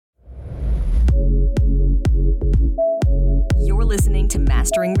You're listening to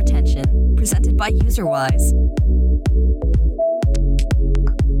Mastering Retention, presented by UserWise.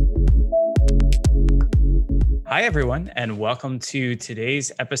 Hi, everyone, and welcome to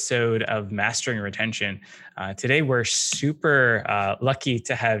today's episode of Mastering Retention. Today, we're super lucky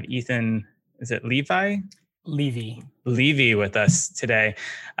to have Ethan, is it Levy with us today.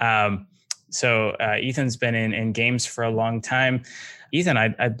 Ethan's been in games for a long time. Ethan,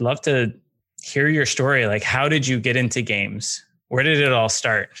 I'd love to hear your story. Like, how did you get into games? Where did it all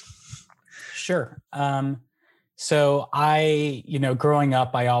start? Sure. So I, growing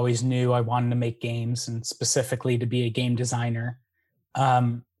up, I always knew I wanted to make games and specifically to be a game designer.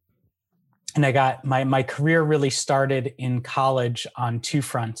 And I got my career really started in college on two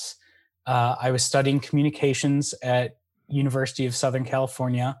fronts. I was studying communications at University of Southern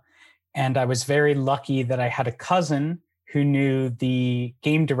California, and I was very lucky that I had a cousin who knew the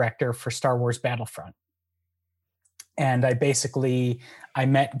game director for Star Wars Battlefront. And I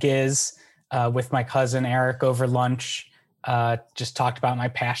met Giz with my cousin Eric over lunch, just talked about my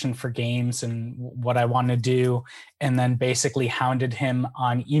passion for games and what I want to do, and then basically hounded him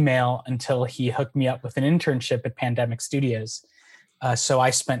on email until he hooked me up with an internship at Pandemic Studios. So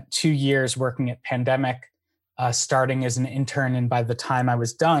I spent 2 years working at Pandemic, starting as an intern, and by the time I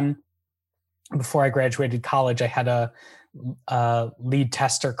was done, before I graduated college, I had a lead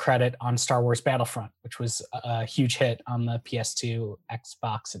tester credit on Star Wars Battlefront, which was a huge hit on the PS2,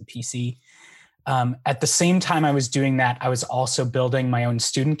 Xbox, and PC. At the same time I was doing that, I was also building my own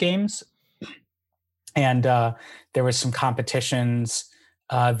student games. And there was some competitions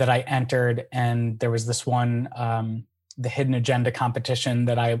that I entered, and there was this one, the Hidden Agenda competition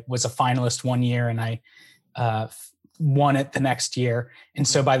that I was a finalist one year, and I won it the next year. And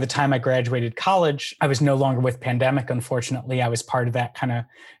so by the time I graduated college, I was no longer with Pandemic. Unfortunately, I was part of that kind of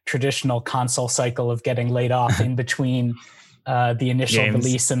traditional console cycle of getting laid off in between the initial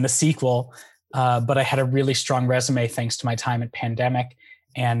release and the sequel. But I had a really strong resume thanks to my time at Pandemic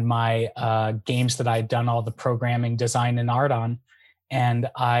and my games that I'd done all the programming, design, and art on. And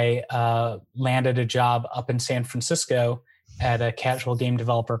I landed a job up in San Francisco at a casual game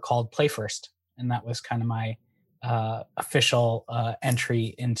developer called PlayFirst. And that was kind of my official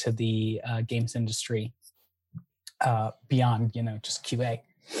entry into the games industry beyond, just QA.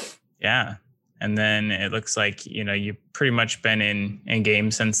 Yeah. And then it looks like, you've pretty much been in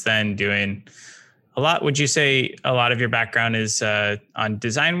games since then, doing a lot. Would you say a lot of your background is on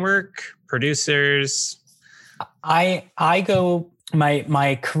design work, producers? My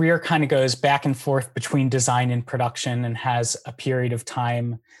career kind of goes back and forth between design and production, and has a period of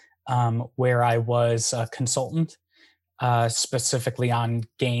time where I was a consultant, specifically on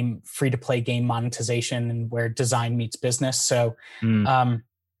free-to-play game monetization and where design meets business. So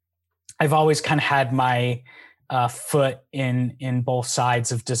I've always kind of had my foot in both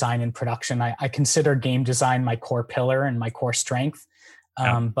sides of design and production. I consider game design my core pillar and my core strength,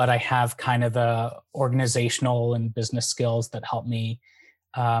 but I have kind of the organizational and business skills that help me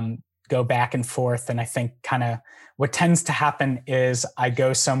go back and forth. And I think kind of what tends to happen is I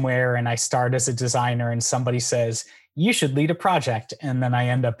go somewhere and I start as a designer and somebody says, you should lead a project. And then I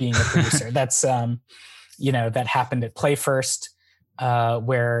end up being a producer. That's, that happened at PlayFirst,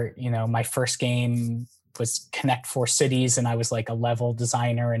 where, my first game was Connect 4 Cities, and I was like a level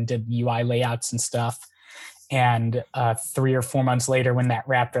designer and did UI layouts and stuff. And 3 or 4 months later, when that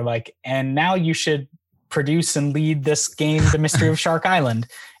wrapped, they're like, and now you should produce and lead this game, The Mystery of Shark Island.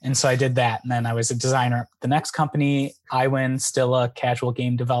 And so I did that. And then I was a designer at the next company, iWin, still a casual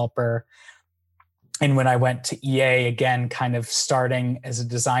game developer. And when I went to EA, again, kind of starting as a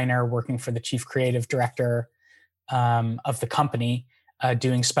designer, working for the chief creative director of the company,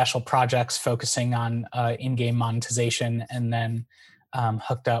 doing special projects, focusing on in-game monetization, and then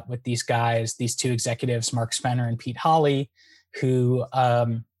hooked up with these guys, these two executives, Mark Spenner and Pete Hawley, who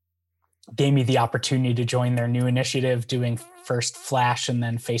gave me the opportunity to join their new initiative, doing first Flash and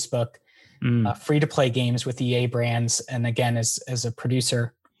then Facebook free-to-play games with EA brands, and again, as a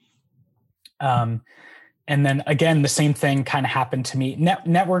producer. And then again, the same thing kind of happened to me.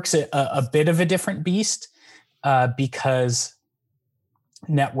 Network's a bit of a different beast because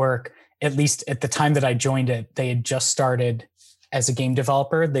Network, at least at the time that I joined it, they had just started as a game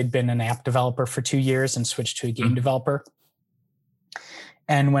developer. They'd been an app developer for 2 years and switched to a game developer.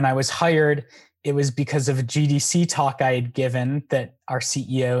 And when I was hired, it was because of a GDC talk I had given that our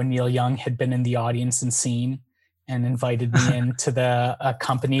CEO, Neil Young, had been in the audience and seen, and invited me into the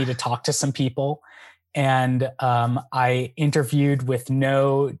company to talk to some people. And I interviewed with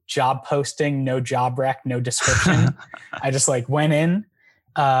no job posting, no job rec, no description. I just went in,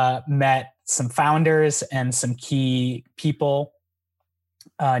 met some founders and some key people.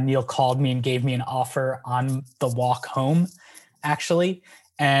 Neil called me and gave me an offer on the walk home, actually.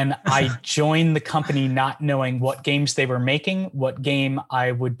 And I joined the company not knowing what games they were making, what game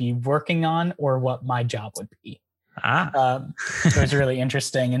I would be working on, or what my job would be. It was really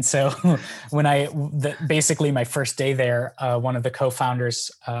interesting. And so when basically my first day there, one of the co-founders,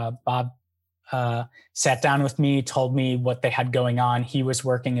 Bob, sat down with me, told me what they had going on. He was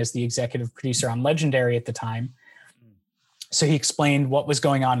working as the executive producer on Legendary at the time. So he explained what was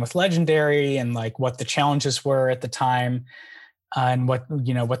going on with Legendary and like what the challenges were at the time, and what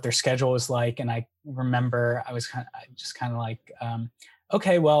their schedule was like. And I remember I was just kind of like,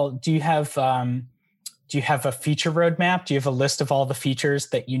 okay, well, do you have a feature roadmap? Do you have a list of all the features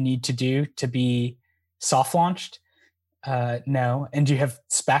that you need to do to be soft launched? No. And do you have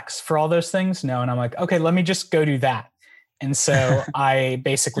specs for all those things? No. And I'm like, okay, let me just go do that. And so I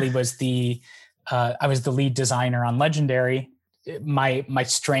basically was I was the lead designer on Legendary. My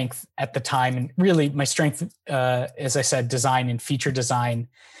strength at the time, and really my strength, as I said, design and feature design.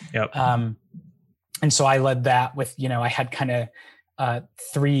 Yep. And so I led that with, I had kind of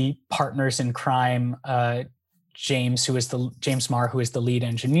 3 partners in crime, James Marr, who is the lead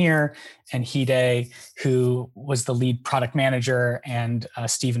engineer, and Hide, who was the lead product manager, and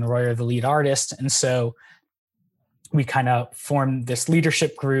Stephen Royer, the lead artist. And so we kind of formed this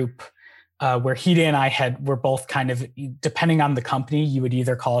leadership group where Hide and I were both kind of, depending on the company, you would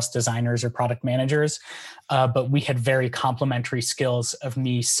either call us designers or product managers, but we had very complementary skills of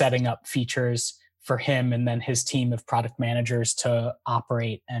me setting up features for him and then his team of product managers to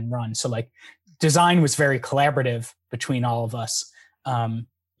operate and run. So like design was very collaborative between all of us.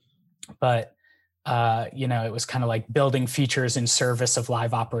 But it was kind of like building features in service of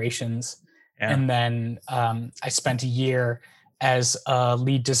live operations. Yeah. And then I spent a year as a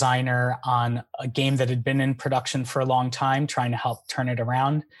lead designer on a game that had been in production for a long time, trying to help turn it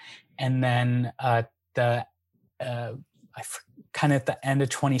around. And then kind of at the end of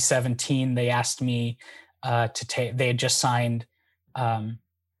 2017, they asked me they had just signed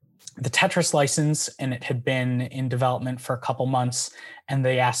the Tetris license, and it had been in development for a couple months. And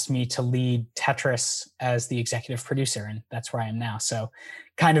they asked me to lead Tetris as the executive producer. And that's where I am now. So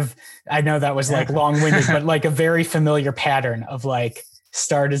kind of, I know that was like long-winded, but like a very familiar pattern of like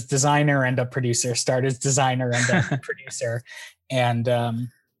start as designer, end up producer, start as designer, end up producer. And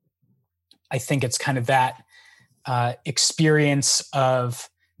I think it's kind of that experience of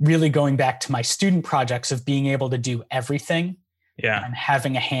really going back to my student projects of being able to do everything. Yeah. And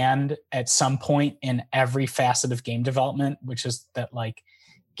having a hand at some point in every facet of game development, which is that like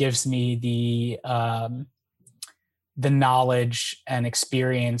gives me the knowledge and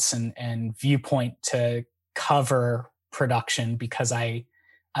experience and viewpoint to cover production, because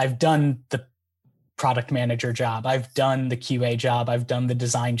I've done the product manager job, I've done the QA job, I've done the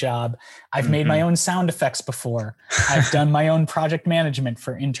design job, I've made my own sound effects before, I've done my own project management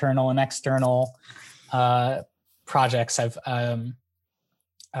for internal and external projects. I've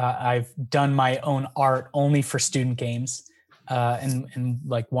done my own art only for student games, and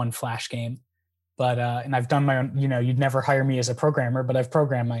like one Flash game, but and I've done my own. You'd never hire me as a programmer, but I've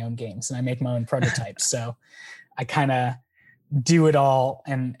programmed my own games and I make my own prototypes. So I kind of do it all,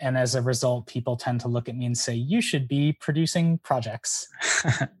 and as a result, people tend to look at me and say, "You should be producing projects."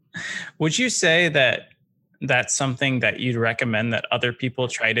 Would you say that that's something that you'd recommend that other people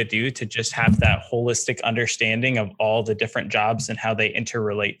try to do, to just have that holistic understanding of all the different jobs and how they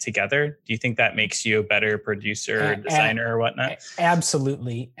interrelate together? Do you think that makes you a better producer, designer, or whatnot?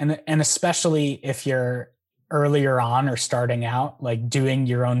 Absolutely. And especially if you're earlier on or starting out, like doing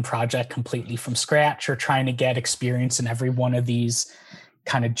your own project completely from scratch or trying to get experience in every one of these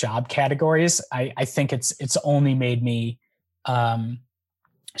kind of job categories, I think it's only made me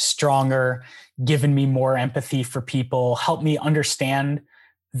stronger, given me more empathy for people, helped me understand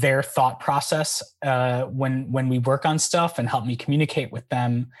their thought process when we work on stuff, and help me communicate with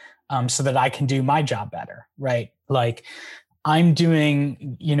them so that I can do my job better, right? Like I'm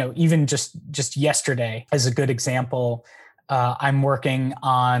doing, even just yesterday as a good example, I'm working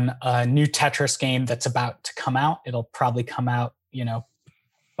on a new Tetris game that's about to come out. It'll probably come out,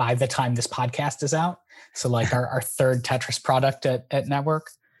 by the time this podcast is out. So like our third Tetris product at Network.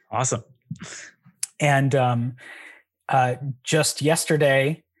 Awesome. And just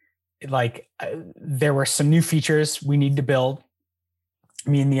yesterday, there were some new features we need to build.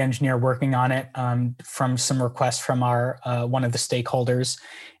 Me and the engineer working on it from some requests from our one of the stakeholders.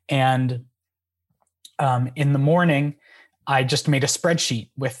 And in the morning, I just made a spreadsheet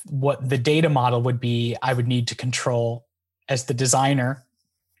with what the data model would be I would need to control as the designer.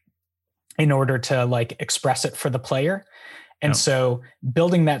 in order to like express it for the player. And so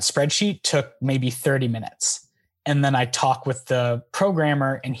building that spreadsheet took maybe 30 minutes. And then I talk with the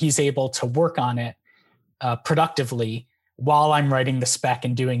programmer and he's able to work on it productively while I'm writing the spec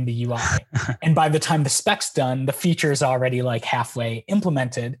and doing the UI. And by the time the spec's done, the feature is already like halfway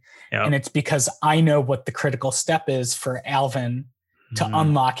implemented. Yep. And it's because I know what the critical step is for Alvin to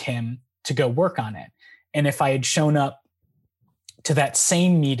unlock him to go work on it. And if I had shown up to that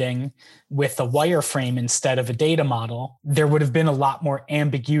same meeting with a wireframe instead of a data model, there would have been a lot more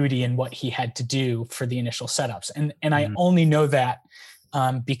ambiguity in what he had to do for the initial setups. And I only know that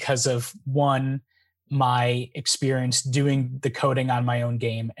because of one, my experience doing the coding on my own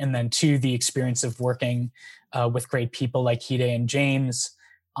game, and then two, the experience of working with great people like Hide and James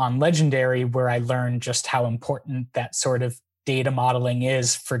on Legendary, where I learned just how important that sort of data modeling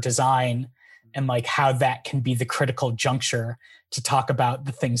is for design, and like how that can be the critical juncture to talk about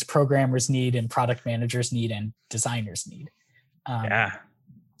the things programmers need and product managers need and designers need.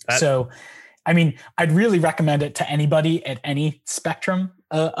 So, I mean, I'd really recommend it to anybody at any spectrum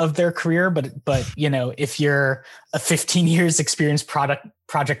of their career, but you know, if you're a 15 years experienced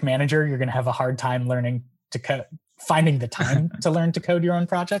project manager, you're going to have a hard time learning to code, finding the time to learn to code your own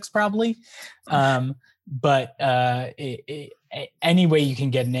projects, probably. But any way you can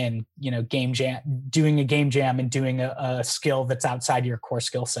get an in, you know, doing a game jam and doing a skill that's outside your core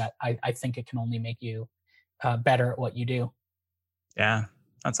skill set, I think it can only make you better at what you do. Yeah,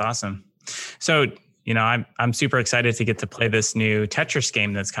 that's awesome. So, you know, I'm super excited to get to play this new Tetris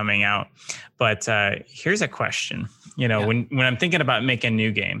game that's coming out. But here's a question. You know, when I'm thinking about making a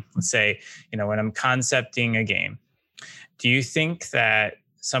new game, let's say, you know, when I'm concepting a game, do you think that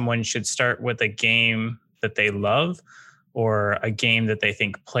someone should start with a game that they love or a game that they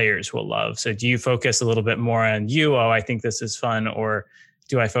think players will love? So do you focus a little bit more on I think this is fun, or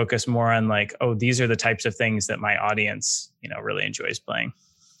do I focus more on like, these are the types of things that my audience, you know, really enjoys playing?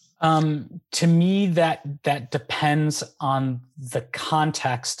 To me, that depends on the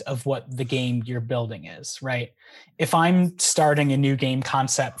context of what the game you're building is, right? If I'm starting a new game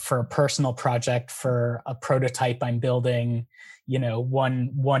concept for a personal project, for a prototype I'm building, you know,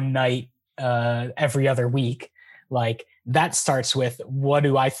 one night every other week, like that starts with, what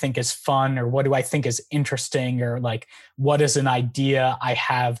do I think is fun, or what do I think is interesting, or like, what is an idea I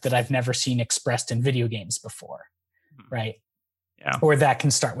have that I've never seen expressed in video games before, right? Yeah. Or that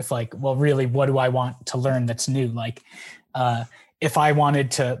can start with like, well, really, what do I want to learn that's new? Like, if I wanted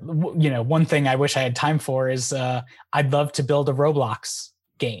to, you know, one thing I wish I had time for is I'd love to build a Roblox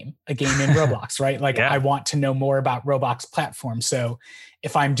game, in Roblox, right? Like, I want to know more about Roblox platform. So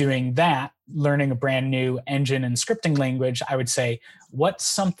if I'm doing that, learning a brand new engine and scripting language, I would say, what's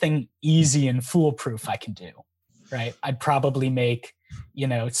something easy and foolproof I can do, right? I'd probably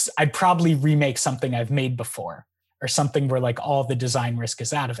remake something I've made before, or something where like all the design risk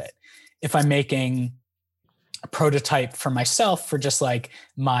is out of it. If I'm making a prototype for myself, for just like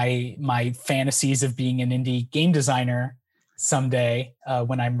my fantasies of being an indie game designer someday,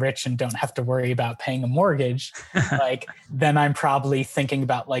 when I'm rich and don't have to worry about paying a mortgage, like then I'm probably thinking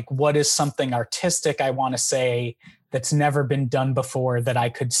about like, what is something artistic I want to say that's never been done before that I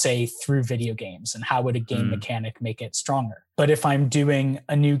could say through video games, and how would a game mechanic make it stronger? But if I'm doing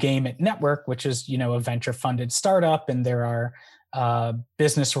a new game at Network, which is, you know, a venture funded startup, and there are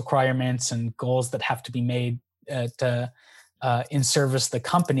business requirements and goals that have to be made to in service of the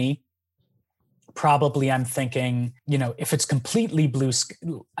company, probably I'm thinking, you know, if it's completely blue sky,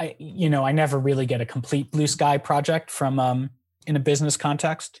 I never really get a complete blue sky project from in a business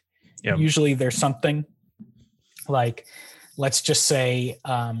context. Yep. Usually there's something like, let's just say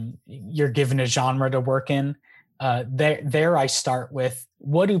you're given a genre to work in. There I start with,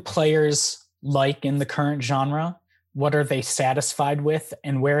 what do players like in the current genre? What are they satisfied with?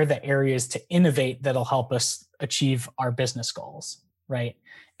 And where are the areas to innovate that'll help us achieve our business goals, right?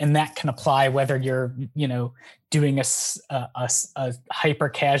 And that can apply whether you're, you know, doing a hyper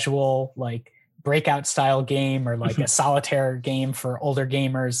casual, like breakout style game, or like a solitaire game for older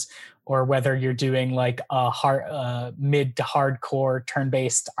gamers, or whether you're doing like a mid to hardcore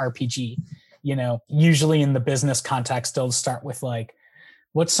turn-based RPG. You know, usually in the business context, they'll start with like,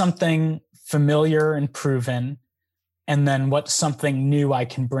 what's something familiar and proven, and then what's something new I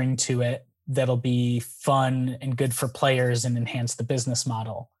can bring to it that'll be fun and good for players and enhance the business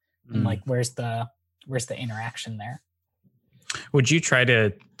model. And like, where's the interaction there? Would you try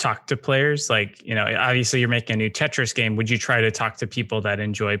to talk to players? Like, you know, obviously you're making a new Tetris game. Would you try to talk to people that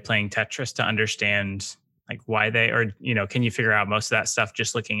enjoy playing Tetris to understand like why they, or, you know, can you figure out most of that stuff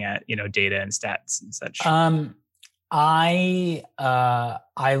just looking at, you know, data and stats and such? I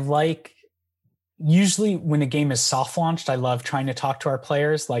like usually when a game is soft launched, I love trying to talk to our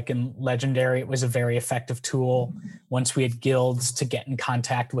players. Like in Legendary, it was a very effective tool once we had guilds to get in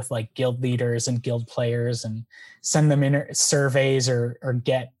contact with like guild leaders and guild players and send them surveys or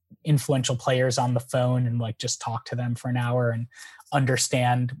get influential players on the phone and like just talk to them for an hour and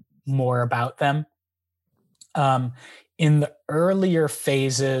understand more about them. In the earlier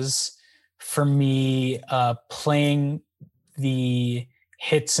phases, for me, playing the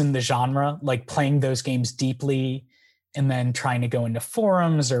hits in the genre, like playing those games deeply and then trying to go into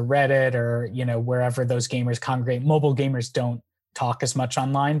forums or Reddit or, wherever those gamers congregate. Mobile gamers don't talk as much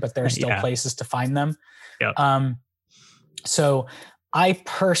online, but there are still places to find them. Yep. So I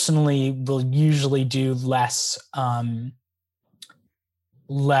personally will usually do less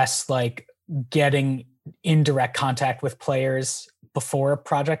like getting indirect contact with players before a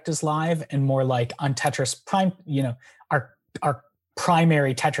project is live and more like on Tetris Prime, our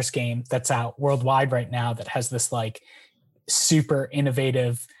primary Tetris game that's out worldwide right now that has this like super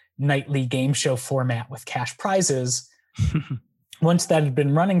innovative nightly game show format with cash prizes. Once that had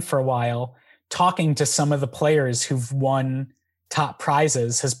been running for a while, talking to some of the players who've won top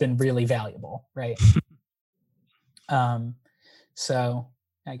prizes has been really valuable, right? So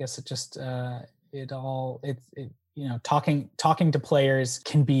I guess it just talking to players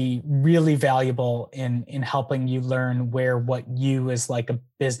can be really valuable in helping you learn where what you as like a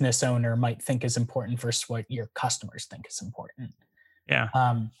business owner might think is important versus what your customers think is important. Yeah.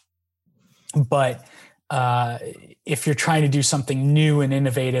 But if you're trying to do something new and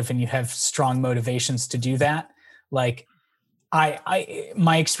innovative and you have strong motivations to do that, like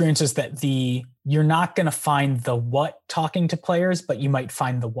my experience is that you're not going to find the what talking to players, but you might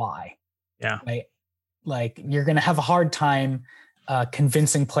find the why. Yeah. Right. Like you're going to have a hard time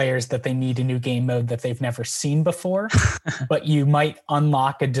convincing players that they need a new game mode that they've never seen before, but you might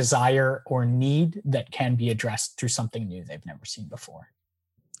unlock a desire or need that can be addressed through something new they've never seen before.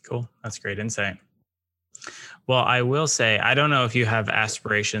 Cool. That's great insight. Well, I will say, I don't know if you have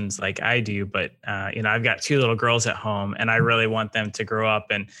aspirations like I do, but I've got 2 little girls at home and I really want them to grow up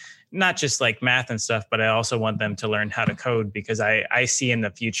and not just like math and stuff, but I also want them to learn how to code because I see in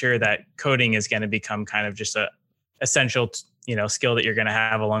the future that coding is going to become kind of just a essential, skill that you're going to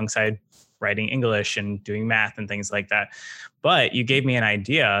have alongside writing English and doing math and things like that. But you gave me an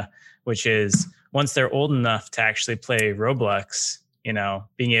idea, which is once they're old enough to actually play Roblox,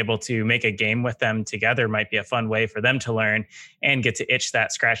 being able to make a game with them together might be a fun way for them to learn and get to itch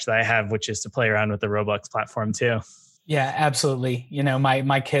that scratch that I have, which is to play around with the Roblox platform too. Yeah, absolutely.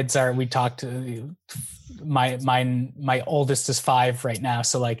 My kids we talked to my oldest is 5 right now.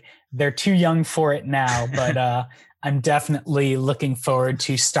 So like they're too young for it now, but I'm definitely looking forward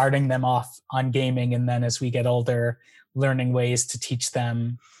to starting them off on gaming. And then as we get older, learning ways to teach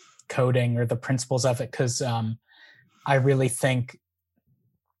them coding or the principles of it. Cause I really think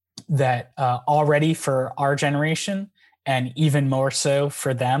that already for our generation and even more so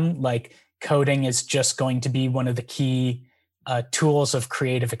for them, like coding is just going to be one of the key tools of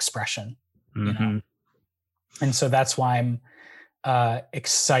creative expression. Mm-hmm. And so that's why I'm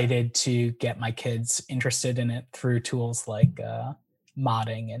excited to get my kids interested in it through tools like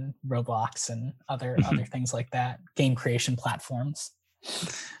modding and Roblox and other things like that, game creation platforms.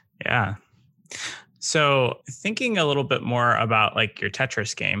 Yeah. So thinking a little bit more about like your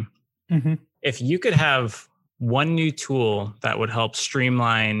Tetris game, if you could have one new tool that would help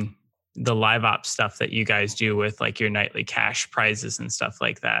streamline the live ops stuff that you guys do with like your nightly cash prizes and stuff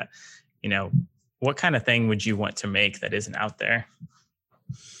like that, what kind of thing would you want to make that isn't out there?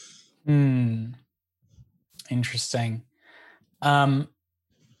 Interesting.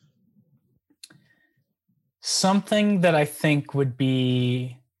 Something that I think would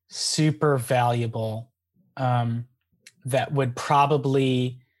be super valuable, that would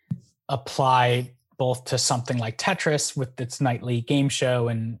probably apply both to something like Tetris with its nightly game show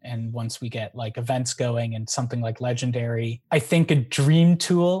and once we get like events going and something like Legendary. I think a dream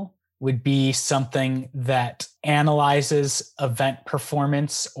tool would be something that analyzes event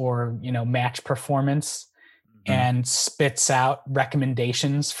performance or, match performance and spits out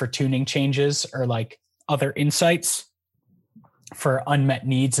recommendations for tuning changes or like other insights for unmet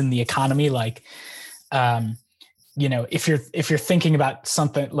needs in the economy. Like, if you're thinking about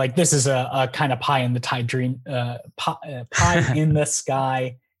something like this is a kind of pie in the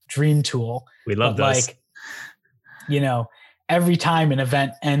sky dream tool. We love those. Like, every time an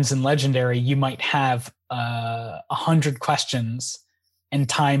event ends in Legendary, you might have 100 questions and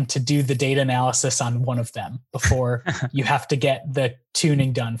time to do the data analysis on one of them before you have to get the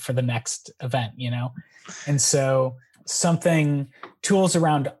tuning done for the next event, And so tools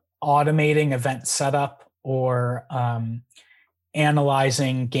around automating event setup or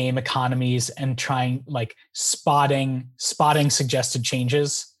analyzing game economies and trying like spotting suggested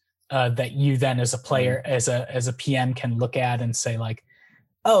changes that you then as a player, as a PM can look at and say like,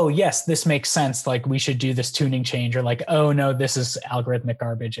 oh yes, this makes sense. Like we should do this tuning change, or like, oh no, this is algorithmic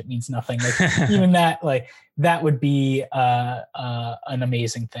garbage. It means nothing. Like even that, like that would be an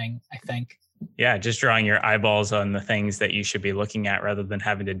amazing thing, I think. Yeah, just drawing your eyeballs on the things that you should be looking at rather than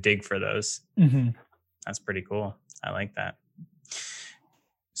having to dig for those. That's pretty cool. I like that.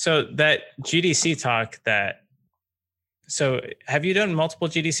 So that GDC talk so have you done multiple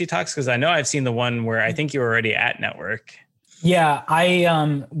GDC talks? Because I know I've seen the one where I think you were already at Network. Yeah,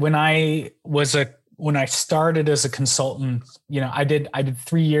 when I started as a consultant, I did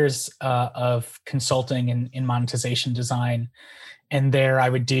 3 years of consulting in monetization design, and there I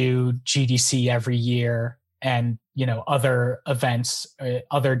would do GDC every year, and other events,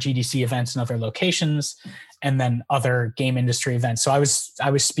 other GDC events in other locations, and then other game industry events. So I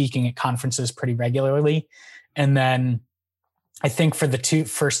was speaking at conferences pretty regularly, and then I think for the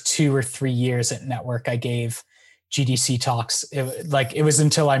first 2 or 3 years at Network, I gave GDC talks. It was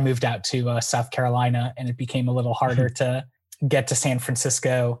until I moved out to South Carolina, and it became a little harder to get to San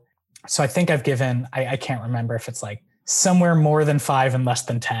Francisco. So I think I've given, I can't remember if it's like somewhere more than 5 and less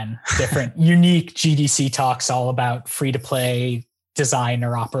than 10 different unique GDC talks all about free to play design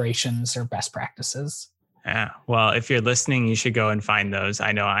or operations or best practices. Yeah. Well, if you're listening, you should go and find those.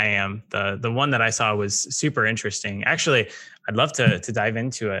 I know I am. The one that I saw was super interesting. Actually, I'd love to dive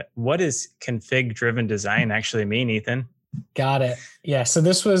into it. What does config driven design actually mean, Ethan? Got it. Yeah. So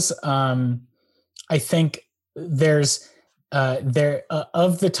this was, I think there's,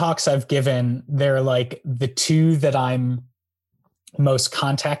 of the talks I've given, they're like the 2 that I'm most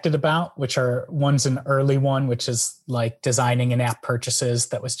contacted about, which are, one's an early one, which is like designing in-app purchases.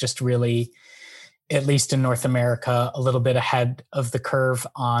 That was just really, at least in North America, a little bit ahead of the curve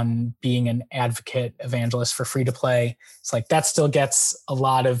on being an advocate evangelist for free to play. It's like that still gets a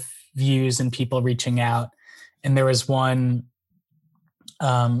lot of views and people reaching out. And there was one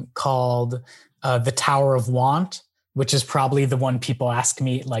called The Tower of Want, which is probably the one people ask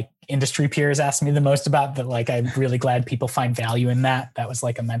me, like industry peers ask me the most about, that like I'm really glad people find value in that. That was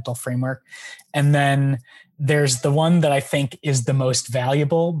like a mental framework. And then there's the one that I think is the most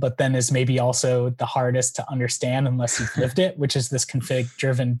valuable, but then is maybe also the hardest to understand unless you've lived it, which is this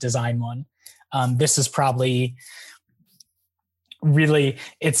config-driven design one. This is probably really,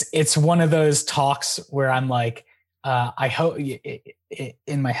 it's one of those talks where I'm like, I hope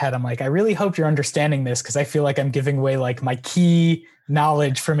in my head, I'm like, I really hope you're understanding this, because I feel like I'm giving away like my key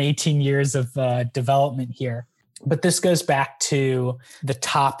knowledge from 18 years of development here. But this goes back to the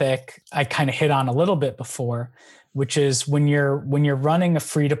topic I kind of hit on a little bit before, which is when you're running a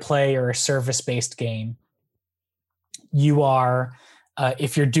free-to-play or a service-based game, you are,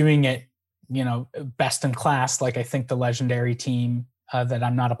 if you're doing it, best in class, like I think the Legendary team that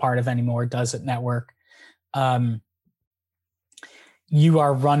I'm not a part of anymore does at Network, you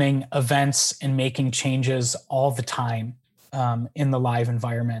are running events and making changes all the time in the live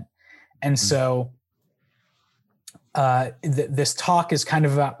environment. And so this talk is kind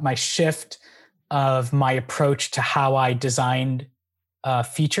of about my shift of my approach to how I designed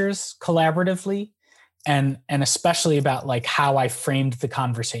features collaboratively, and especially about like how I framed the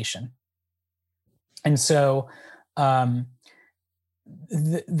conversation. And so the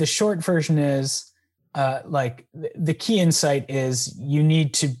short version is like the key insight is you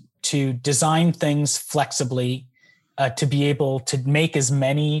need to design things flexibly to be able to make as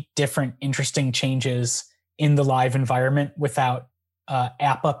many different interesting changes in the live environment without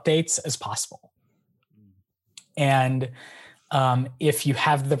app updates as possible. And if you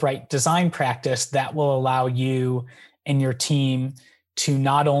have the right design practice, that will allow you and your team to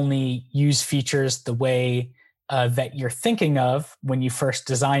not only use features the way that you're thinking of when you first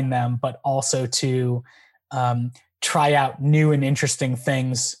design them, but also to try out new and interesting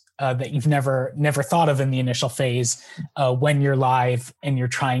things that you've never thought of in the initial phase when you're live and you're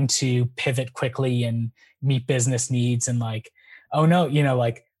trying to pivot quickly and meet business needs. And like, oh no,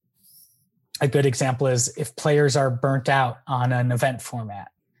 like a good example is if players are burnt out on an event format,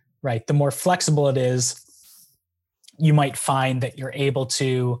 right? The more flexible it is, you might find that you're able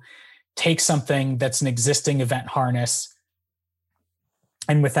to take something that's an existing event harness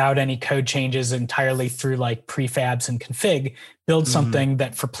and without any code changes entirely through like prefabs and config, build something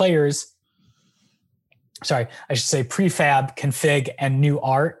that for players sorry, I should say prefab, config, and new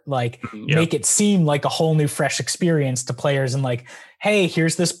art, like make it seem like a whole new fresh experience to players, and like, hey,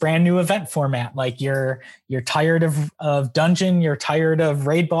 here's this brand new event format. Like you're tired of dungeon, you're tired of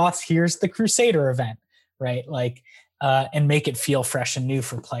raid boss, here's the Crusader event, right? Like, and make it feel fresh and new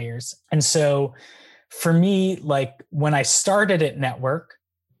for players. And so for me, like when I started at Network,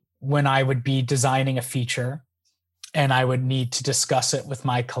 when I would be designing a feature and I would need to discuss it with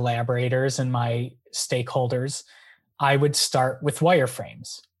my collaborators and my stakeholders, I would start with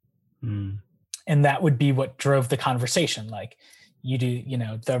wireframes. And that would be what drove the conversation. Like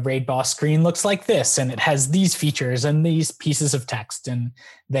the raid boss screen looks like this, and it has these features and these pieces of text. And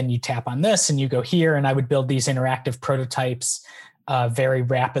then you tap on this and you go here. And I would build these interactive prototypes very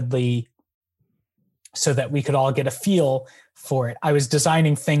rapidly so that we could all get a feel for it. I was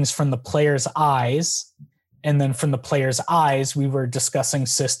designing things from the player's eyes. And then from the player's eyes, we were discussing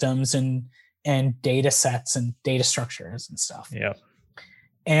systems and data sets and data structures and stuff. Yeah.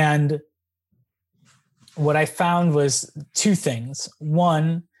 And what I found was two things.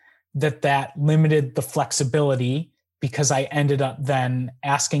 One, that limited the flexibility, because I ended up then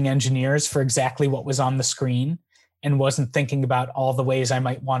asking engineers for exactly what was on the screen and wasn't thinking about all the ways I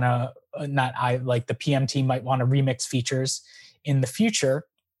might want to, like the PM team might want to remix features in the future.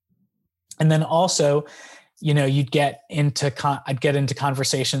 And then also, I'd get into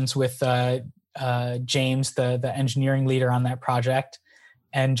conversations with James, the engineering leader on that project,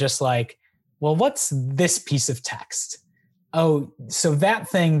 and just like, well, what's this piece of text? Oh, so that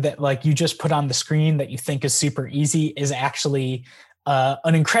thing that like you just put on the screen that you think is super easy is actually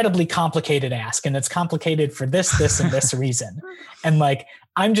an incredibly complicated ask, and it's complicated for this, and this reason. And like,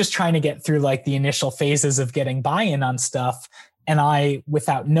 I'm just trying to get through like the initial phases of getting buy-in on stuff. And I,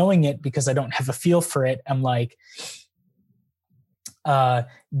 without knowing it, because I don't have a feel for it, I'm like,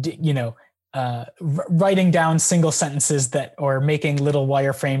 writing down single sentences or making little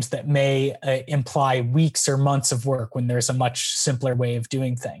wireframes that may imply weeks or months of work when there's a much simpler way of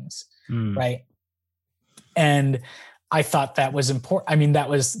doing things. Right. And I thought that was important. I mean, that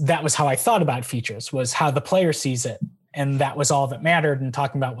was how I thought about features, was how the player sees it. And that was all that mattered, and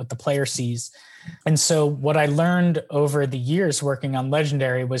talking about what the player sees. And so what I learned over the years working on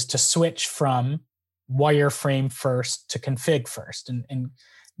Legendary was to switch from wireframe first to config first. And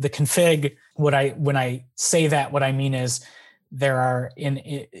the config, when I say that, what I mean is there are in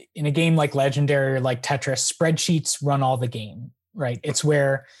a game like Legendary or like Tetris, spreadsheets run all the game, right? It's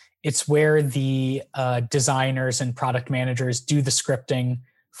where the designers and product managers do the scripting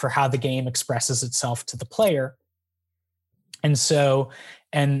for how the game expresses itself to the player. And so,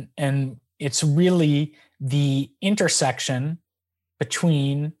 and it's really the intersection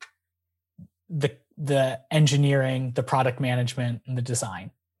between the engineering, the product management, and the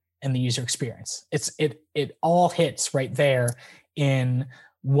design and the user experience. It all hits right there in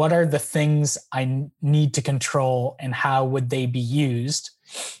what are the things I need to control and how would they be used,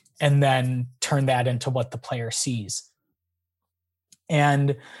 and then turn that into what the player sees.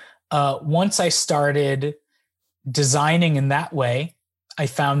 And once I started designing in that way, I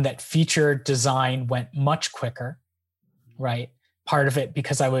found that feature design went much quicker, right? Part of it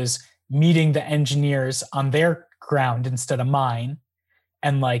because I was meeting the engineers on their ground instead of mine,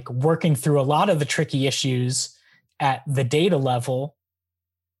 and like working through a lot of the tricky issues at the data level.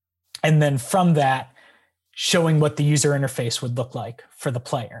 And then from that, showing what the user interface would look like for the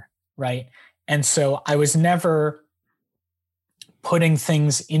player, right? And so I was never putting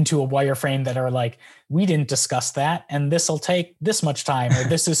things into a wireframe that are like, we didn't discuss that, and this will take this much time, or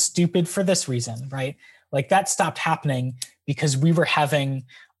this is stupid for this reason, right? Like that stopped happening because we were having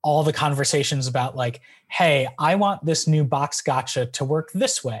all the conversations about like, hey, I want this new box gotcha to work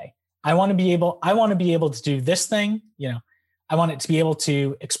this way. I want to be able to do this thing, I want it to be able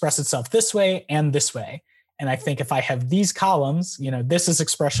to express itself this way and this way. And I think if I have these columns, this is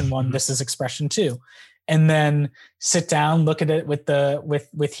expression one, this is expression two. And then sit down, look at it with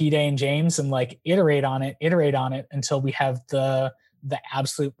Hide and James, and like iterate on it until we have the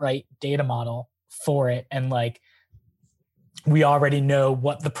absolute right data model for it. And like, we already know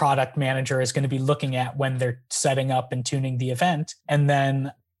what the product manager is going to be looking at when they're setting up and tuning the event. And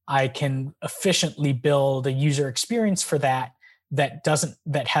then I can efficiently build a user experience for that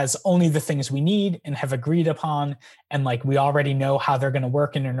has only the things we need and have agreed upon, and like we already know how they're going to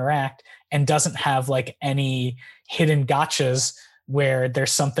work and interact, and doesn't have like any hidden gotchas where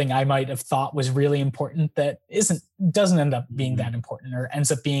there's something I might have thought was really important that doesn't end up being that important, or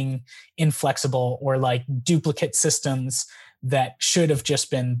ends up being inflexible, or like duplicate systems that should have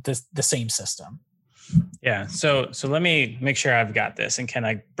just been the same system. Yeah. So let me make sure I've got this, and can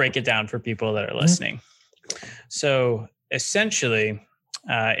I break it down for people that are listening? So essentially,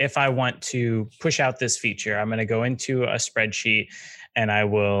 if I want to push out this feature, I'm going to go into a spreadsheet and I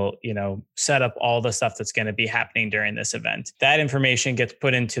will, set up all the stuff that's going to be happening during this event. That information gets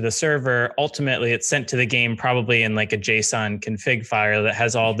put into the server. Ultimately, it's sent to the game probably in like a JSON config file that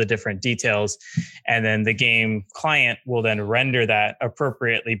has all the different details. And then the game client will then render that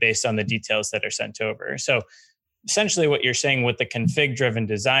appropriately based on the details that are sent over. So essentially what you're saying with the config driven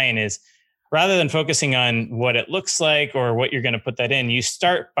design is, rather than focusing on what it looks like or what you're going to put that in, you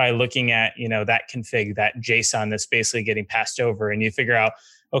start by looking at, that config, that JSON that's basically getting passed over, and you figure out,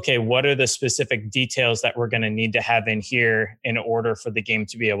 okay, what are the specific details that we're going to need to have in here in order for the game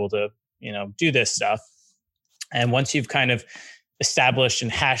to be able to, do this stuff. And once you've kind of established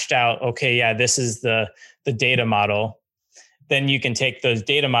and hashed out, okay, yeah, this is the data model, then you can take those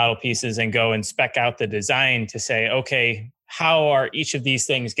data model pieces and go and spec out the design to say, okay, how are each of these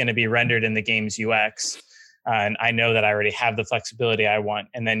things going to be rendered in the game's UX? And I know that I already have the flexibility I want.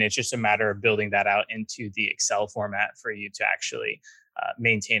 And then it's just a matter of building that out into the Excel format for you to actually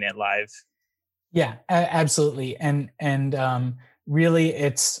maintain it live. Yeah, absolutely. And really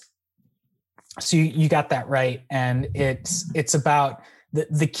it's, so you got that right. And it's about,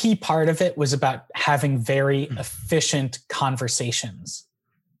 the key part of it was about having very efficient conversations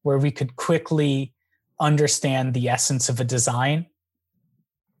where we could quickly understand the essence of a design.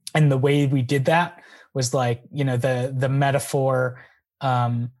 And the way we did that was like, the metaphor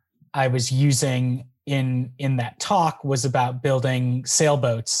I was using in that talk was about building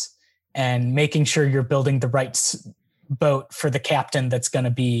sailboats and making sure you're building the right boat for the captain that's going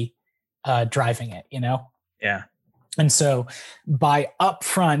to be driving it, Yeah. And so by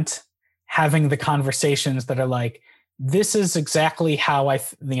upfront having the conversations that are like, this is exactly how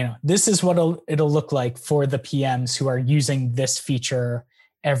this is what it'll look like for the PMs who are using this feature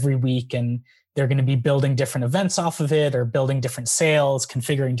every week. And they're going to be building different events off of it or building different sales,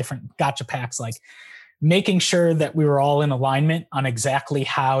 configuring different gotcha packs, like making sure that we were all in alignment on exactly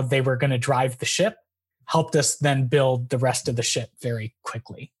how they were going to drive the ship helped us then build the rest of the ship very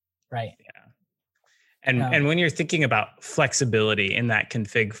quickly. Right. Yeah. And when you're thinking about flexibility in that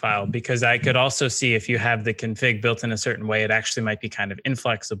config file, because I could also see if you have the config built in a certain way, it actually might be kind of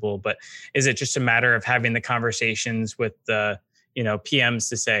inflexible. But is it just a matter of having the conversations with the, PMs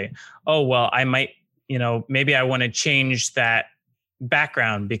to say, oh, well, I might, maybe I want to change that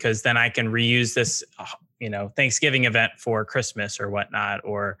background because then I can reuse this, Thanksgiving event for Christmas or whatnot,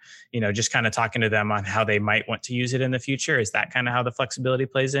 or, just kind of talking to them on how they might want to use it in the future. Is that kind of how the flexibility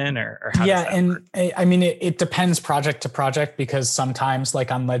plays in, or how does that work? I mean, it depends project to project, because sometimes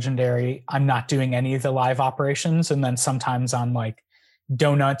like on Legendary, I'm not doing any of the live operations. And then sometimes on like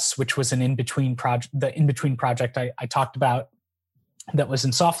Donuts, which was an in-between project, the in-between project I talked about that was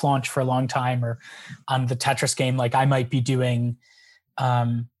in soft launch for a long time, or on the Tetris game, like I might be doing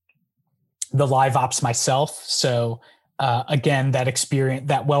the live ops myself. So again,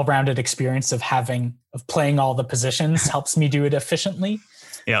 that well-rounded experience of playing all the positions helps me do it efficiently.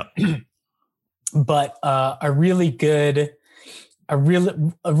 Yeah. But a really good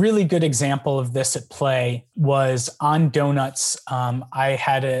example of this at play was on Donuts. I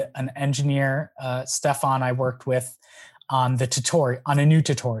had an engineer, Stefan, I worked with on a new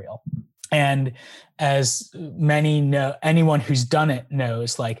tutorial. And as many know, anyone who's done it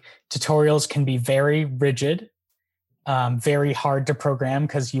knows, like tutorials can be very rigid, very hard to program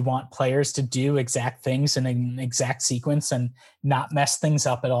because you want players to do exact things in an exact sequence and not mess things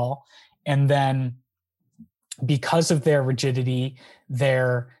up at all. And then because of their rigidity,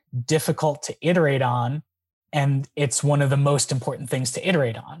 they're difficult to iterate on. And it's one of the most important things to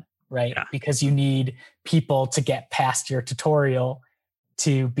iterate on, right? Yeah. Because you need people to get past your tutorial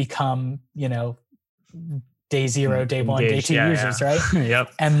to become, day 0, day 1, day 2 users, right?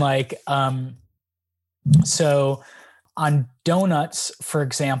 Yep. And like, so on Donuts, for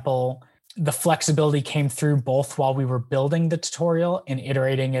example, the flexibility came through both while we were building the tutorial and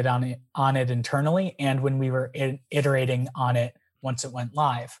iterating it on it internally, and when we were iterating on it once it went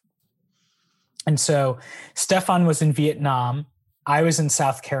live. And so Stefan was in Vietnam, I was in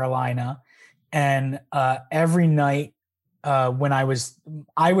South Carolina, and every night when I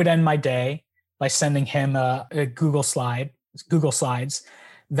would end my day by sending him a Google Slides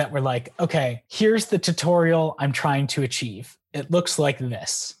that were like, okay, here's the tutorial I'm trying to achieve. It looks like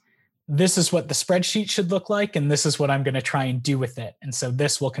this. This is what the spreadsheet should look like, and this is what I'm going to try and do with it. And so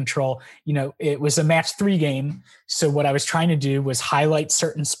this will control, it was a match 3 game. So what I was trying to do was highlight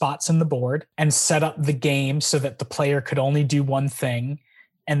certain spots in the board and set up the game so that the player could only do one thing,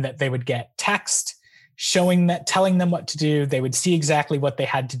 and that they would get text telling them what to do. They would see exactly what they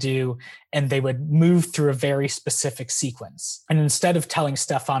had to do, and they would move through a very specific sequence. And instead of telling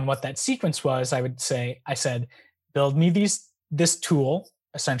Stefan what that sequence was, I said, build me this tool,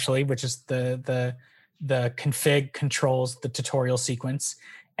 essentially, which is the config controls the tutorial sequence,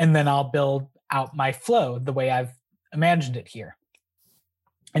 and then I'll build out my flow the way I've imagined it here.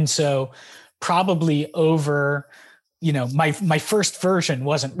 And so probably over, my first version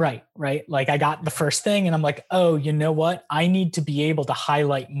wasn't right? Like I got the first thing and I'm like, oh, you know what? I need to be able to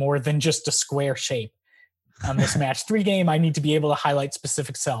highlight more than just a square shape. On this match 3 game, I need to be able to highlight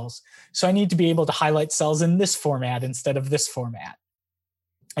specific cells. So I need to be able to highlight cells in this format instead of this format.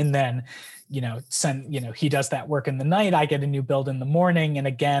 And then, he does that work in the night. I get a new build in the morning. And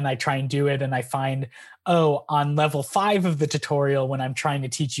again, I try and do it. And I find, on level 5 of the tutorial, when I'm trying to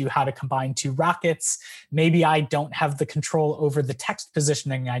teach you how to combine 2 rockets, maybe I don't have the control over the text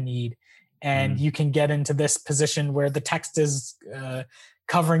positioning I need. And you can get into this position where the text is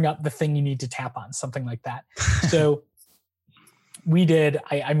covering up the thing you need to tap on, something like that. So we did,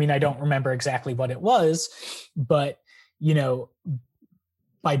 I don't remember exactly what it was, but,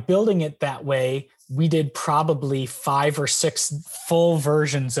 by building it that way, we did probably 5 or 6 full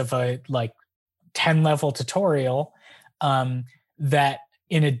versions of a 10 level tutorial that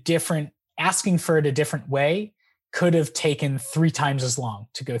asking for it a different way could have taken 3 times as long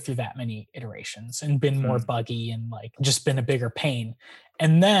to go through that many iterations and been more buggy and just been a bigger pain.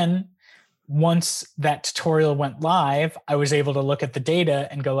 And then once that tutorial went live, I was able to look at the data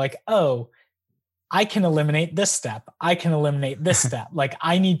and go oh, I can eliminate this step. I can eliminate this step.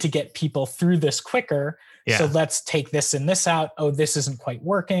 I need to get people through this quicker. Yeah. So let's take this and this out. Oh, this isn't quite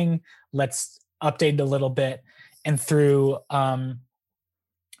working. Let's update it a little bit. And through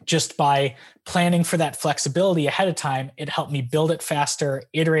just by planning for that flexibility ahead of time, it helped me build it faster,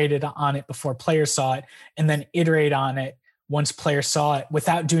 iterated on it before players saw it, and then iterate on it once players saw it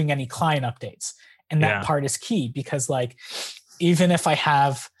without doing any client updates. And that part is key because even if I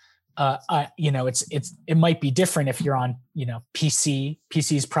have it might be different if you're on, PC.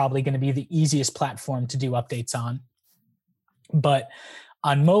 PC is probably going to be the easiest platform to do updates on. But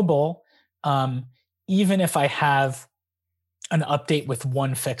on mobile, even if I have an update with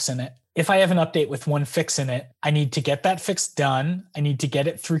 1 fix in it, I need to get that fix done. I need to get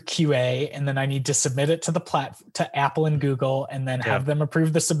it through QA, and then I need to submit it to to Apple and Google, and then have them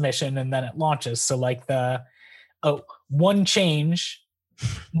approve the submission, and then it launches. So one change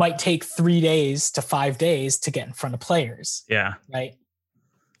might take 3 days to 5 days to get in front of players. Yeah. Right.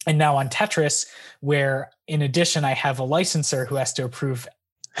 And now on Tetris, where in addition, I have a licensor who has to approve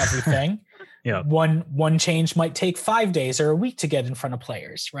everything. One change might take 5 days or a week to get in front of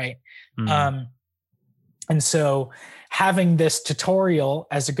players. Right. And so having this tutorial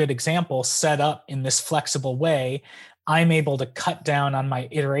as a good example set up in this flexible way, I'm able to cut down on my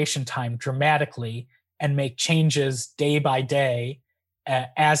iteration time dramatically and make changes day by day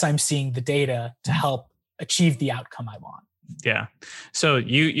as I'm seeing the data to help achieve the outcome I want. Yeah. So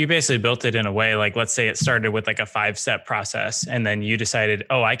you basically built it in a way, let's say it started with a 5-step process, and then you decided,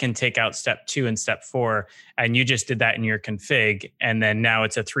 I can take out step 2 and step 4, and you just did that in your config. And then now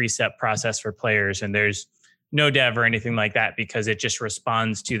it's a 3-step process for players, and there's no dev or anything like that because it just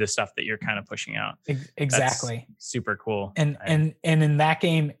responds to the stuff that you're kind of pushing out. Exactly. That's super cool. And in that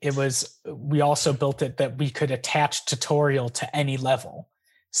game, we also built it that we could attach tutorial to any level.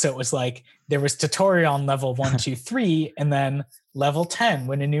 So it was there was tutorial on level 1, 2, 3, and then level 10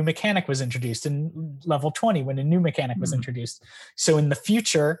 when a new mechanic was introduced, and level 20 when a new mechanic was introduced. So in the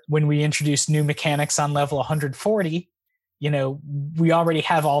future, when we introduce new mechanics on level 140, we already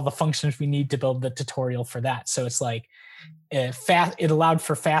have all the functions we need to build the tutorial for that. So it's it allowed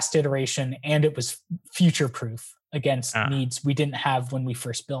for fast iteration, and it was future proof against needs we didn't have when we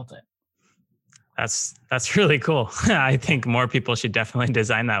first built it. That's really cool. I think more people should definitely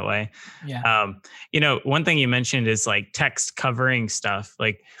design that way. Yeah. One thing you mentioned is text covering stuff.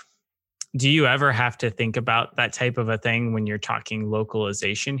 Do you ever have to think about that type of a thing when you're talking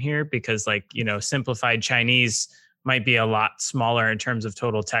localization here? Because simplified Chinese might be a lot smaller in terms of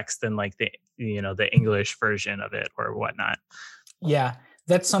total text than the English version of it or whatnot. Yeah.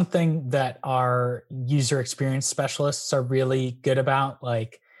 That's something that our user experience specialists are really good about.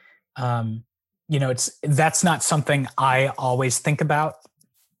 That's not something I always think about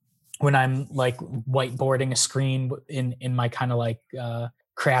when I'm whiteboarding a screen in my kind of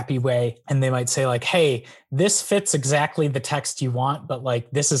crappy way. And they might say hey, this fits exactly the text you want, but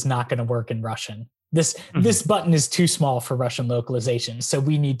this is not going to work in Russian. This button is too small for Russian localization. So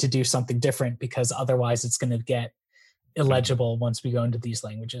we need to do something different because otherwise it's going to get illegible once we go into these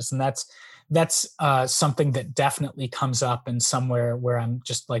languages. And that's something that definitely comes up in somewhere where I'm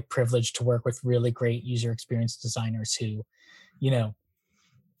just like privileged to work with really great user experience designers who,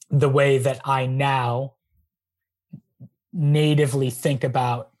 the way that I now natively think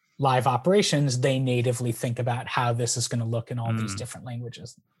about live operations, they natively think about how this is going to look in all these different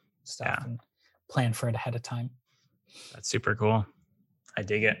languages stuff and plan for it ahead of time. That's super cool. I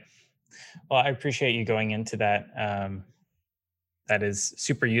dig it. Well, I appreciate you going into that. That is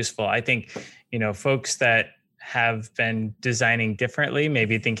super useful. I think, folks that have been designing differently,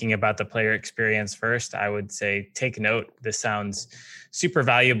 maybe thinking about the player experience first, I would say take note. This sounds super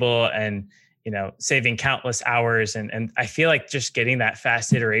valuable and, saving countless hours. And I feel like just getting that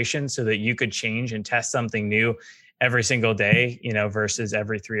fast iteration so that you could change and test something new every single day, versus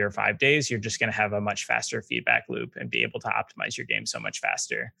every 3 or 5 days, you're just going to have a much faster feedback loop and be able to optimize your game so much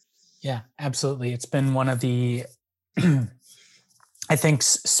faster. Yeah, absolutely. It's been one of the, I think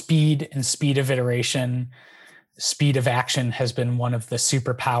speed of iteration, speed of action has been one of the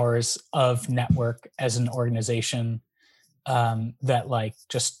superpowers of Network as an organization, that like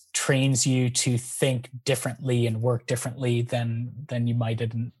just trains you to think differently and work differently than you might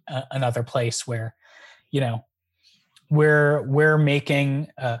in another place where, we're making,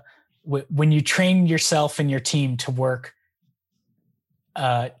 when you train yourself and your team to work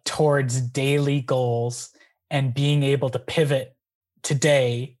towards daily goals and being able to pivot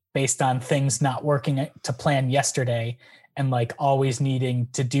today based on things not working to plan yesterday and like always needing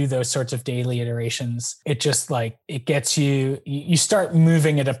to do those sorts of daily iterations, it just like, it gets you start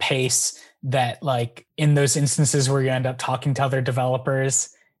moving at a pace that like in those instances where you end up talking to other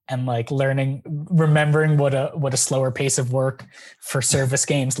developers and like remembering what a slower pace of work for service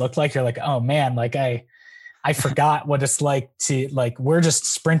games looked like, you're like, oh man, like I forgot what it's like to like, we're just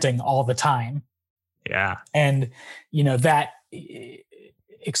sprinting all the time. Yeah. And that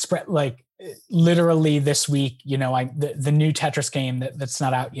like literally this week, the new Tetris game that's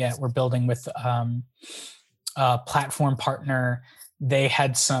not out yet, we're building with a platform partner. They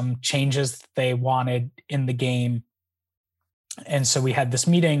had some changes they wanted in the game. And so we had this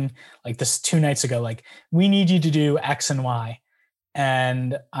meeting like this 2 nights ago, like, we need you to do X and Y.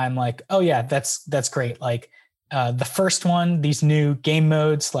 And I'm like, oh yeah, that's great. Like the first one, these new game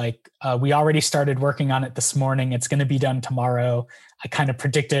modes, like we already started working on it this morning. It's going to be done tomorrow. I kind of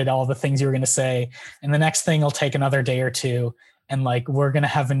predicted all the things you were going to say. And the next thing will take another day or two. And like, we're going to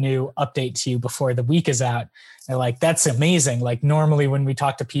have a new update to you before the week is out. They're like, that's amazing. Like normally when we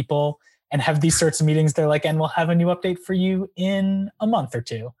talk to people and have these sorts of meetings, they're like, and we'll have a new update for you in a month or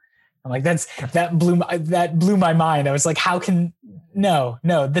two. I'm like, that blew my mind. I was like, no,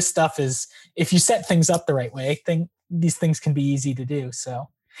 this stuff is, if you set things up the right way, these things can be easy to do. So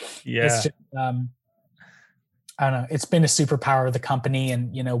yeah, it's just, I don't know. It's been a superpower of the company,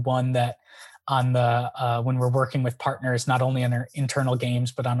 and one that on the when we're working with partners, not only on our internal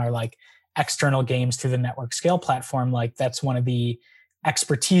games but on our like external games through the Network Scale platform, like that's one of the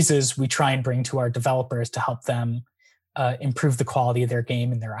expertises we try and bring to our developers to help them improve the quality of their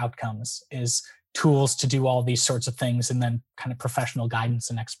game and their outcomes, is tools to do all these sorts of things, and then kind of professional guidance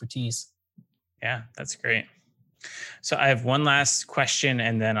and expertise. Yeah, that's great. So I have one last question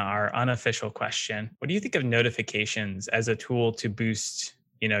and then our unofficial question. What do you think of notifications as a tool to boost,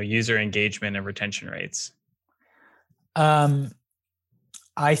 user engagement and retention rates?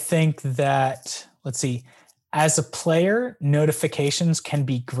 I think that, let's see, as a player, notifications can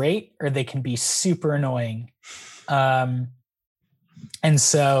be great or they can be super annoying. And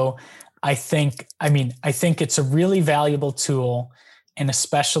so I think it's a really valuable tool. And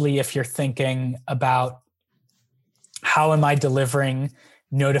especially if you're thinking about how am I delivering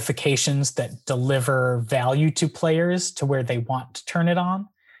notifications that deliver value to players to where they want to turn it on,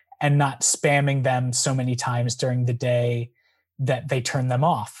 and not spamming them so many times during the day that they turn them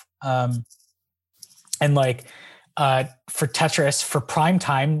off. And like for Tetris, for prime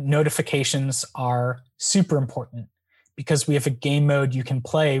time, notifications are super important because we have a game mode you can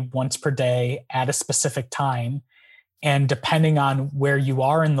play once per day at a specific time. And depending on where you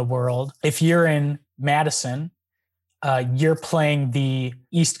are in the world, if you're in Madison, you're playing the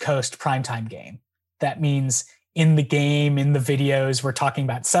East Coast primetime game. That means in the game, in the videos, we're talking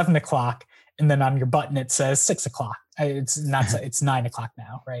about 7 o'clock, and then on your button it says 6 o'clock. It's not. It's 9 o'clock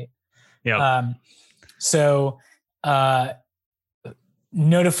now, right? Yeah. So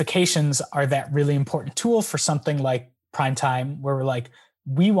notifications are that really important tool for something like primetime, where we're like,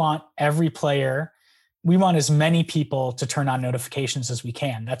 we want every player, we want as many people to turn on notifications as we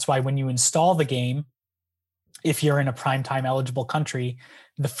can. That's why when you install the game, if you're in a primetime eligible country,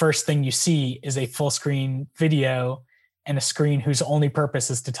 the first thing you see is a full screen video and a screen whose only purpose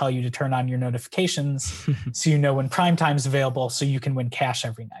is to tell you to turn on your notifications so you know when prime time is available so you can win cash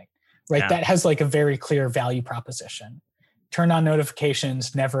every night, right? Yeah. That has like a very clear value proposition. Turn on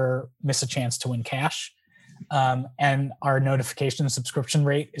notifications, never miss a chance to win cash. And our notification subscription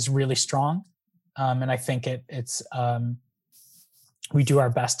rate is really strong. And I think it's we do our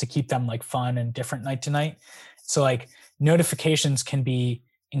best to keep them like fun and different night to night. So like notifications can be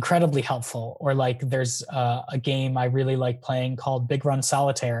incredibly helpful. Or like there's a game I really like playing called Big Run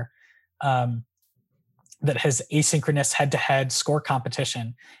Solitaire that has asynchronous head-to-head score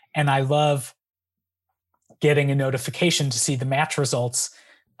competition. And I love getting a notification to see the match results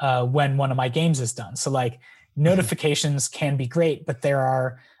when one of my games is done. So like notifications can be great, but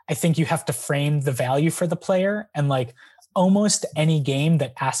I think you have to frame the value for the player. And like almost any game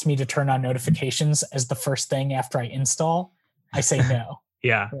that asks me to turn on notifications as the first thing after I install, I say no.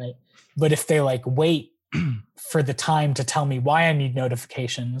 Yeah. Right. But if they like wait for the time to tell me why I need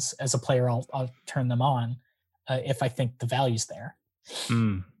notifications as a player, I'll turn them on if I think the value's there.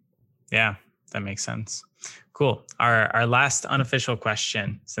 Yeah, that makes sense. Cool. Our last unofficial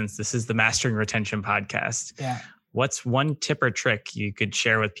question, since this is the Mastering Retention podcast. Yeah. What's one tip or trick you could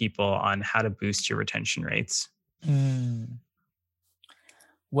share with people on how to boost your retention rates?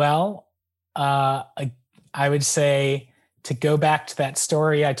 Well, I would say to go back to that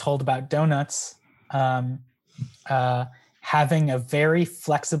story I told about donuts, having a very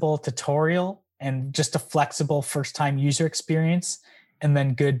flexible tutorial and just a flexible first-time user experience, and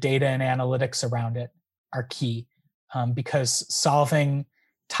then good data and analytics around it are key, because solving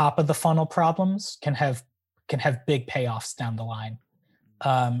top of the funnel problems can have big payoffs down the line.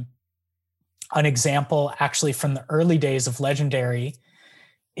 An example actually from the early days of Legendary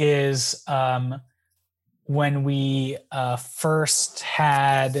is when we first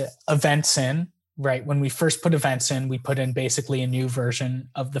had events in, right? When we first put events in, we put in basically a new version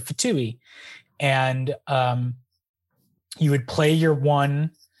of the Fatui. And you would play your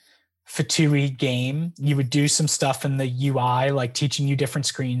one Fatui game. You would do some stuff in the UI, like teaching you different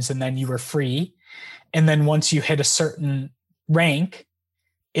screens, and then you were free. And then once you hit a certain rank,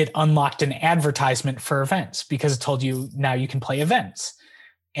 it unlocked an advertisement for events because it told you now you can play events,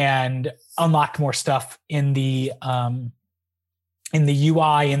 and unlocked more stuff in the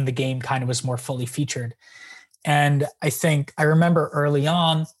UI, and the game kind of was more fully featured. And I remember early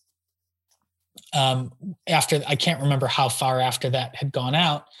on, after, I can't remember how far after that had gone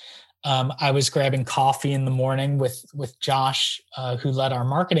out, I was grabbing coffee in the morning with Josh, who led our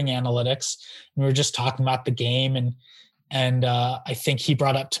marketing analytics, and we were just talking about the game, and I think he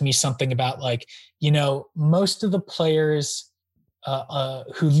brought up to me something about like, most of the players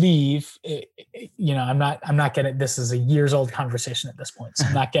who leave, I'm not getting, this is a years old conversation at this point, so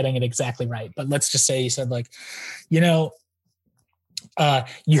I'm not getting it exactly right, but let's just say he said like, you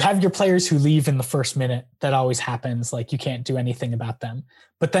have your players who leave in the first minute. That always happens. Like you can't do anything about them.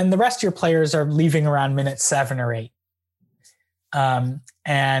 But then the rest of your players are leaving around minute 7 or 8.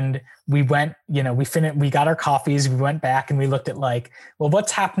 And we went, we got our coffees. We went back and we looked at like, well,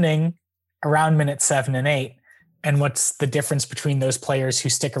 what's happening around minute 7 and 8? And what's the difference between those players who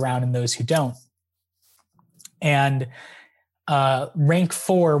stick around and those who don't? And rank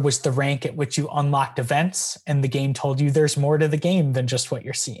 4 was the rank at which you unlocked events, and the game told you there's more to the game than just what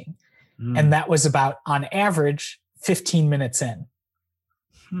you're seeing. And that was about, on average, 15 minutes in.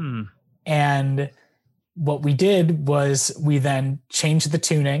 And what we did was we then changed the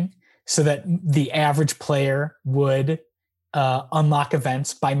tuning so that the average player would unlock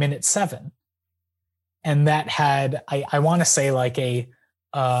events by minute 7. And that had, I want to say like this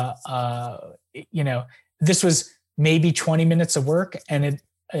was maybe 20 minutes of work. And it,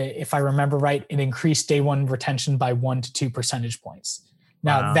 if I remember right, it increased day one retention by 1 to 2 percentage points.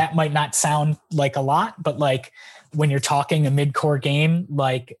 Now that might not sound like a lot, but like when you're talking a mid-core game,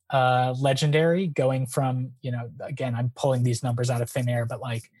 like Legendary, going from, again, I'm pulling these numbers out of thin air, but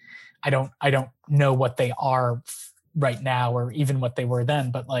like, I don't know what they are right now or even what they were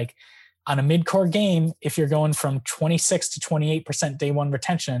then, but like on a mid-core game, if you're going from 26 to 28% day one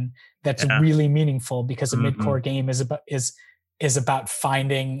retention, that's really meaningful, because a mid-core game is about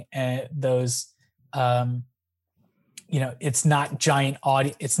finding those, it's not giant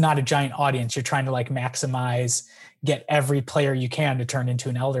audience. It's not a giant audience. You're trying to like maximize, get every player you can to turn into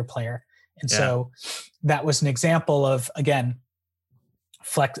an elder player. And so that was an example of, again,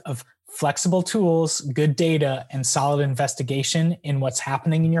 flexible tools, good data, and solid investigation in what's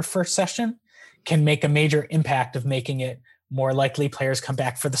happening in your first session can make a major impact of making it more likely players come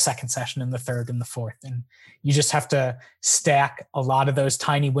back for the second session and the third and the fourth. And you just have to stack a lot of those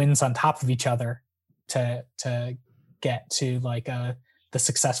tiny wins on top of each other to get to like the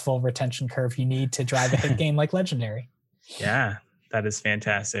successful retention curve you need to drive a hit game like Legendary. Yeah, that is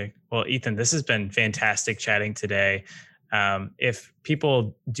fantastic. Well, Ethan, this has been fantastic chatting today. If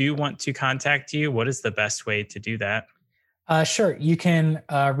people do want to contact you, what is the best way to do that? Sure. You can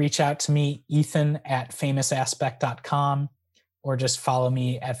reach out to me, ethan@famousaspect.com, or just follow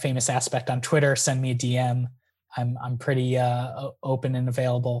me at famousaspect on Twitter. Send me a DM. I'm pretty open and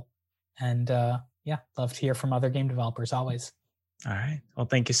available. And yeah, love to hear from other game developers always. All right. Well,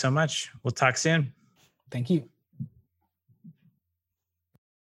 thank you so much. We'll talk soon. Thank you.